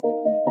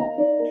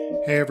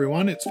Hey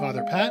everyone, it's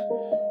Father Pat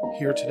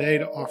here today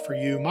to offer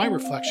you my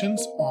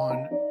reflections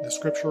on the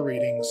scripture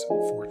readings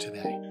for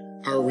today.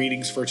 Our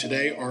readings for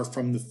today are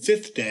from the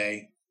fifth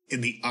day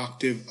in the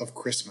Octave of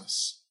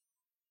Christmas.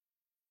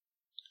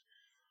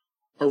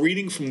 A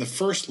reading from the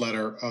first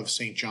letter of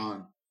St.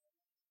 John.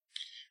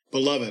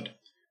 Beloved,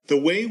 the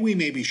way we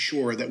may be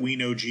sure that we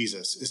know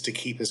Jesus is to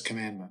keep his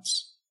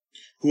commandments.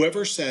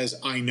 Whoever says,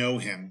 I know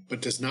him, but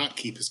does not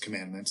keep his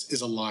commandments is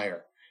a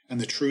liar,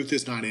 and the truth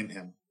is not in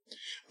him.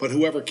 But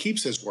whoever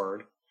keeps his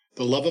word,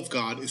 the love of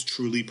God is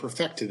truly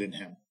perfected in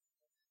him.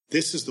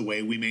 This is the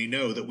way we may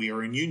know that we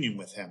are in union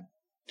with him.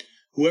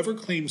 Whoever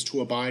claims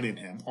to abide in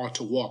him ought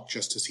to walk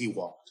just as he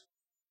walked.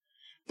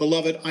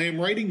 Beloved, I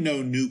am writing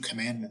no new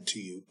commandment to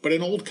you, but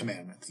an old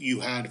commandment that you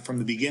had from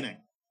the beginning.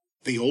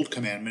 The old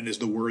commandment is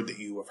the word that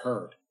you have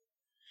heard.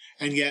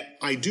 And yet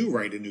I do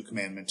write a new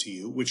commandment to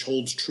you, which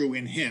holds true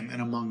in him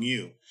and among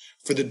you.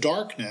 For the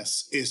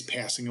darkness is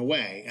passing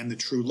away, and the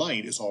true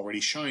light is already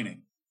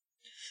shining.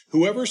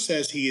 Whoever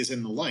says he is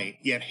in the light,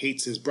 yet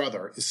hates his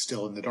brother, is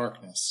still in the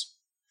darkness.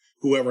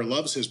 Whoever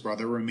loves his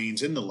brother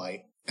remains in the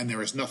light, and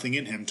there is nothing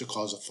in him to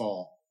cause a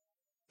fall.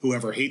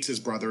 Whoever hates his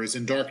brother is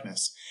in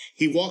darkness.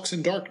 He walks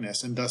in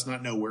darkness and does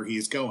not know where he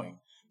is going,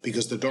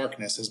 because the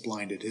darkness has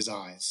blinded his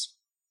eyes.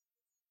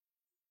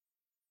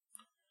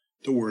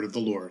 The word of the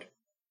Lord.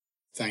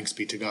 Thanks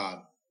be to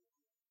God.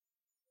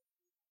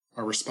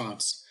 Our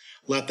response: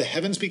 let the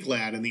heavens be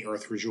glad and the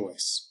earth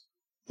rejoice.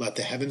 Let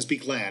the heavens be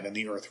glad and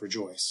the earth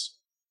rejoice.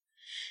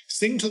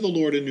 Sing to the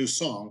Lord a new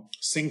song.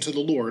 Sing to the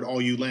Lord, all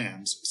you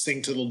lands.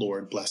 Sing to the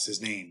Lord, bless his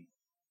name.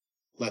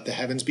 Let the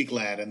heavens be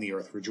glad and the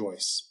earth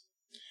rejoice.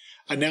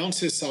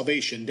 Announce his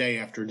salvation day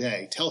after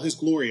day. Tell his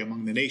glory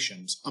among the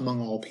nations,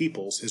 among all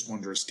peoples, his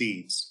wondrous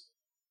deeds.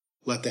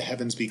 Let the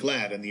heavens be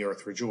glad and the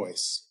earth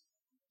rejoice.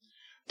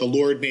 The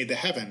Lord made the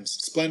heavens.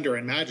 Splendor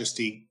and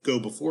majesty go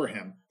before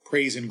him.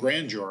 Praise and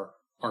grandeur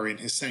are in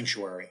his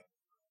sanctuary.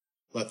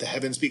 Let the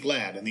heavens be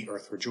glad and the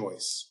earth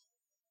rejoice.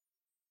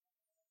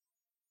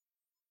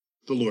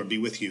 The Lord be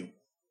with you.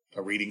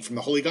 A reading from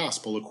the Holy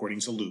Gospel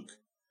according to Luke.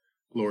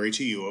 Glory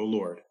to you, O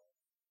Lord.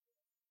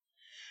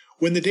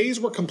 When the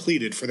days were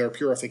completed for their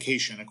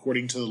purification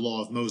according to the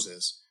law of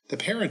Moses, the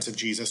parents of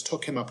Jesus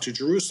took him up to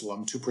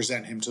Jerusalem to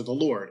present him to the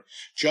Lord,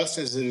 just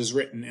as it is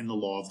written in the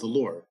law of the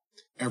Lord.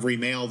 Every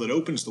male that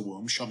opens the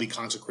womb shall be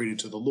consecrated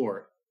to the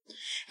Lord,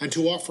 and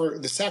to offer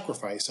the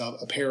sacrifice of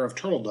a pair of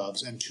turtle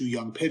doves and 2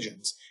 young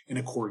pigeons, in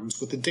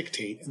accordance with the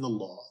dictate in the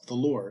law of the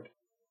Lord.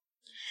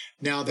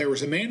 Now there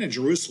was a man in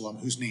Jerusalem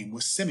whose name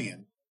was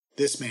Simeon.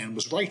 This man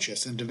was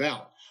righteous and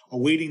devout,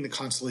 awaiting the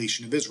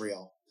consolation of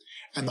Israel,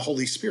 and the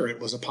Holy Spirit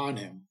was upon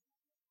him.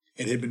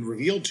 It had been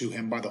revealed to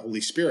him by the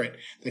Holy Spirit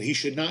that he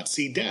should not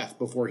see death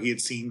before he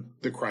had seen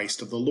the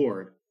Christ of the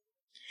Lord.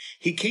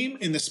 He came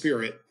in the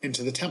Spirit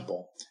into the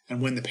temple,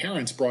 and when the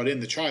parents brought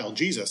in the child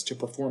Jesus to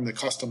perform the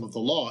custom of the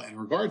law in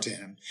regard to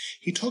him,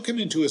 he took him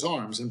into his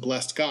arms and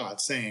blessed God,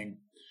 saying,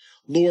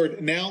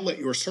 Lord, now let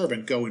your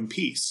servant go in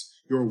peace.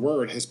 Your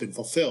word has been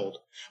fulfilled.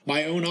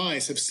 My own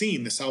eyes have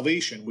seen the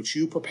salvation which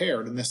you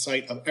prepared in the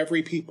sight of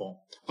every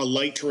people, a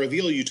light to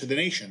reveal you to the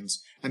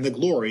nations, and the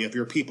glory of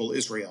your people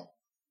Israel.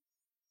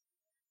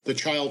 The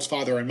child's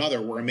father and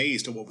mother were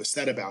amazed at what was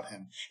said about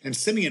him, and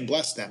Simeon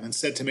blessed them and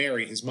said to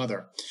Mary his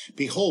mother,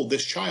 Behold,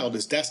 this child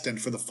is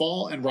destined for the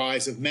fall and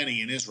rise of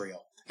many in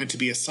Israel, and to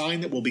be a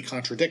sign that will be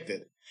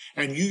contradicted,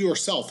 and you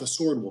yourself a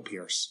sword will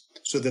pierce,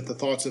 so that the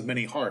thoughts of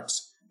many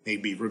hearts may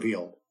be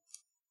revealed.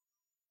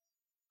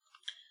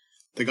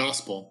 The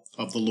Gospel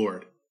of the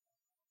Lord.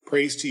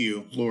 Praise to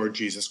you, Lord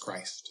Jesus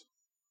Christ.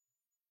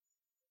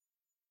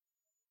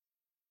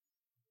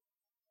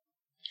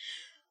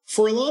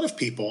 For a lot of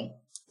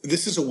people,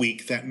 this is a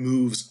week that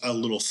moves a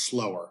little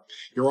slower.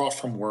 You're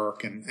off from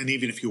work, and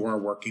even if you are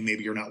working,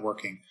 maybe you're not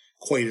working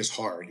quite as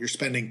hard. You're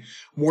spending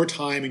more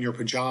time in your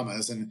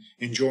pajamas and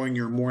enjoying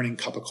your morning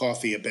cup of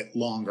coffee a bit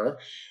longer,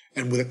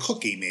 and with a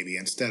cookie maybe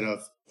instead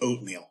of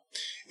oatmeal.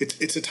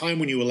 It's a time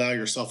when you allow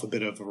yourself a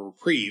bit of a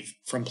reprieve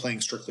from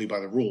playing strictly by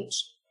the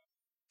rules.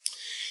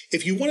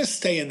 If you want to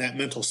stay in that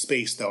mental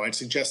space, though, I'd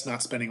suggest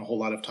not spending a whole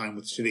lot of time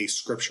with today's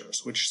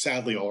scriptures, which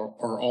sadly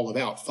are all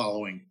about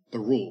following the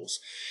rules.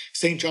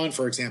 St. John,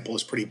 for example,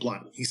 is pretty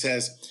blunt. He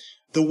says,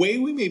 the way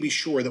we may be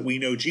sure that we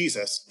know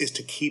Jesus is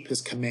to keep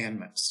his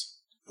commandments.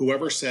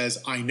 Whoever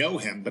says, I know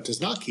him, but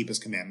does not keep his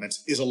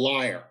commandments is a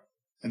liar,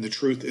 and the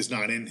truth is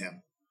not in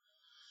him.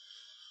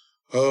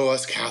 Oh,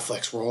 us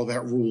Catholics, we're all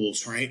about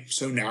rules, right?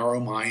 So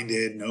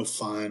narrow-minded, no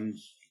fun.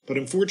 But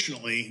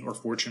unfortunately, or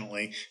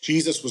fortunately,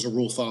 Jesus was a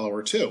rule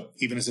follower too,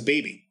 even as a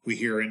baby, we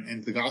hear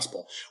in the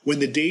Gospel. When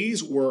the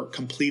days were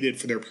completed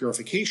for their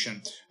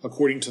purification,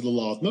 according to the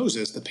law of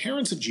Moses, the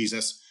parents of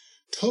Jesus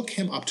took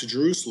him up to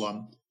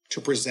Jerusalem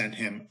to present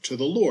him to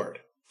the Lord.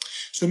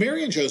 So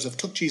Mary and Joseph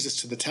took Jesus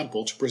to the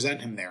temple to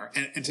present him there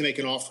and to make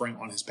an offering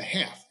on his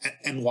behalf.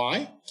 And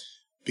why?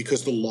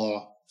 Because the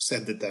law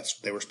said that that's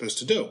what they were supposed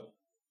to do.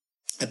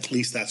 At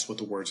least that's what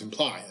the words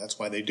imply. That's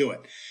why they do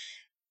it.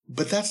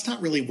 But that's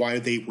not really why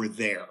they were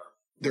there.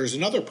 There's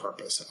another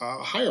purpose, a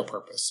higher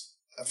purpose.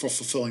 for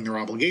fulfilling their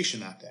obligation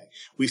that day.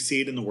 We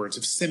see it in the words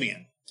of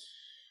Simeon.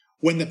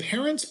 When the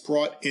parents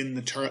brought in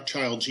the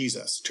child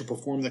Jesus to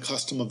perform the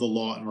custom of the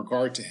law in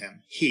regard to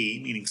him,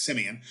 he, meaning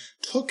Simeon,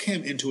 took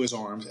him into his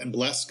arms and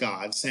blessed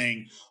God,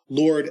 saying,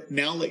 Lord,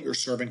 now let your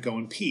servant go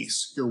in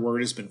peace. Your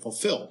word has been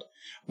fulfilled.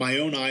 My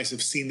own eyes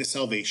have seen the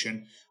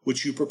salvation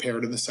which you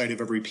prepared in the sight of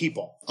every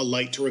people, a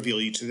light to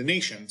reveal you to the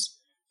nations,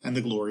 and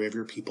the glory of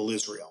your people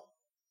Israel.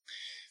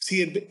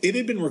 See, it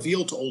had been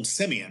revealed to old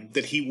Simeon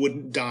that he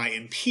wouldn't die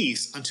in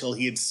peace until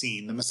he had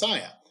seen the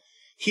Messiah.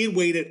 He had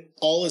waited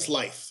all his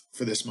life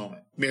for this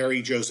moment.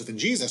 Mary, Joseph, and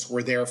Jesus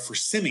were there for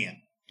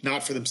Simeon,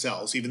 not for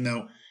themselves, even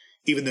though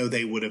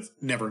they would have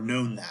never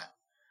known that.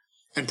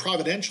 And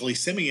providentially,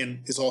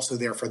 Simeon is also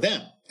there for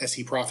them, as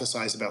he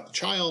prophesies about the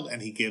child,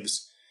 and he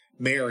gives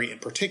Mary in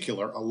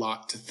particular a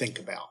lot to think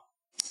about.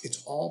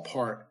 It's all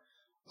part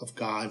of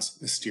God's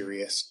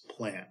mysterious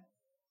plan.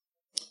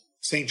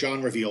 St.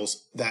 John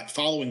reveals that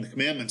following the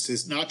commandments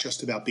is not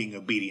just about being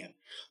obedient.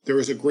 There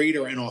is a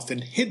greater and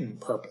often hidden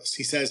purpose.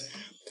 He says,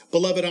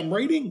 Beloved, I'm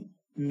writing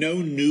no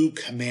new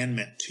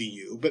commandment to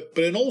you, but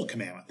an old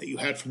commandment that you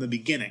had from the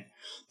beginning.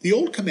 The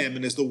old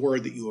commandment is the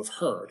word that you have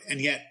heard,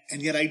 and yet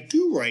I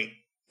do write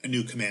a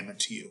new commandment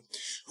to you.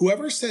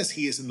 Whoever says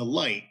he is in the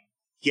light,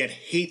 yet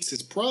hates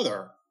his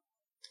brother,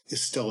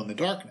 is still in the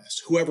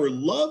darkness. Whoever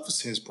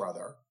loves his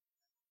brother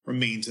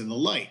remains in the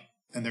light,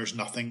 and there's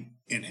nothing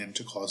in him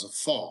to cause a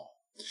fall.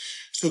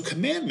 So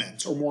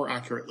commandments, or more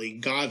accurately,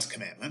 God's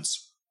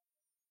commandments,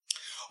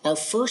 are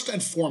first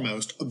and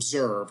foremost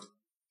observed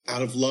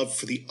out of love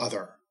for the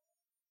other,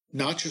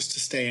 not just to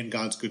stay in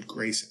God's good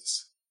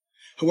graces.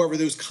 However,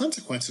 those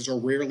consequences are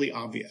rarely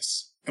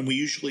obvious, and we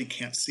usually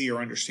can't see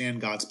or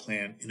understand God's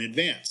plan in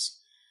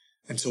advance.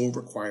 And so it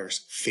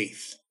requires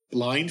faith.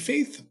 Blind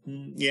faith?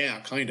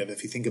 Yeah, kind of,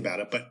 if you think about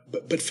it.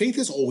 But faith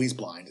is always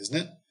blind,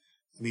 isn't it?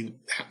 I mean,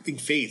 having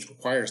faith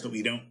requires that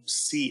we don't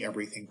see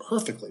everything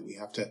perfectly. We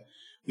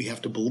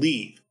have to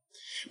believe.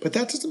 But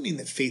that doesn't mean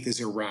that faith is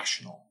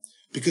irrational,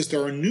 because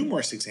there are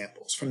numerous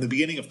examples from the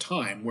beginning of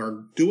time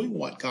where doing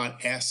what God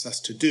asks us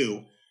to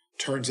do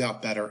turns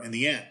out better in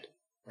the end,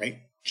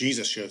 right?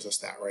 Jesus shows us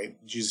that, right?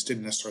 Jesus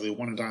didn't necessarily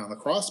want to die on the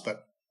cross,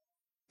 but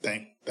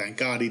thank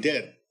God he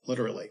did,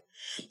 literally.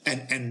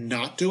 And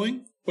not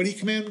doing what he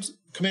commands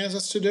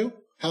us to do,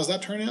 how's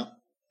that turn out?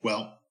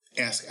 Well,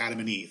 ask Adam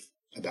and Eve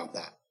about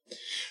that.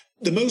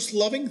 The most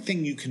loving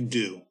thing you can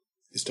do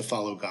is to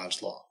follow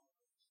God's law.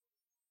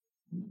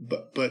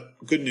 But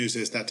good news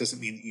is that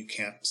doesn't mean that you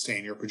can't stay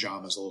in your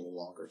pajamas a little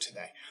longer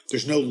today.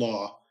 There's no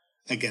law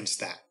against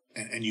that.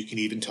 And you can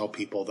even tell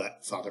people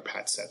that Father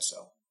Pat said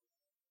so.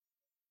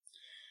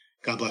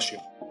 God bless you.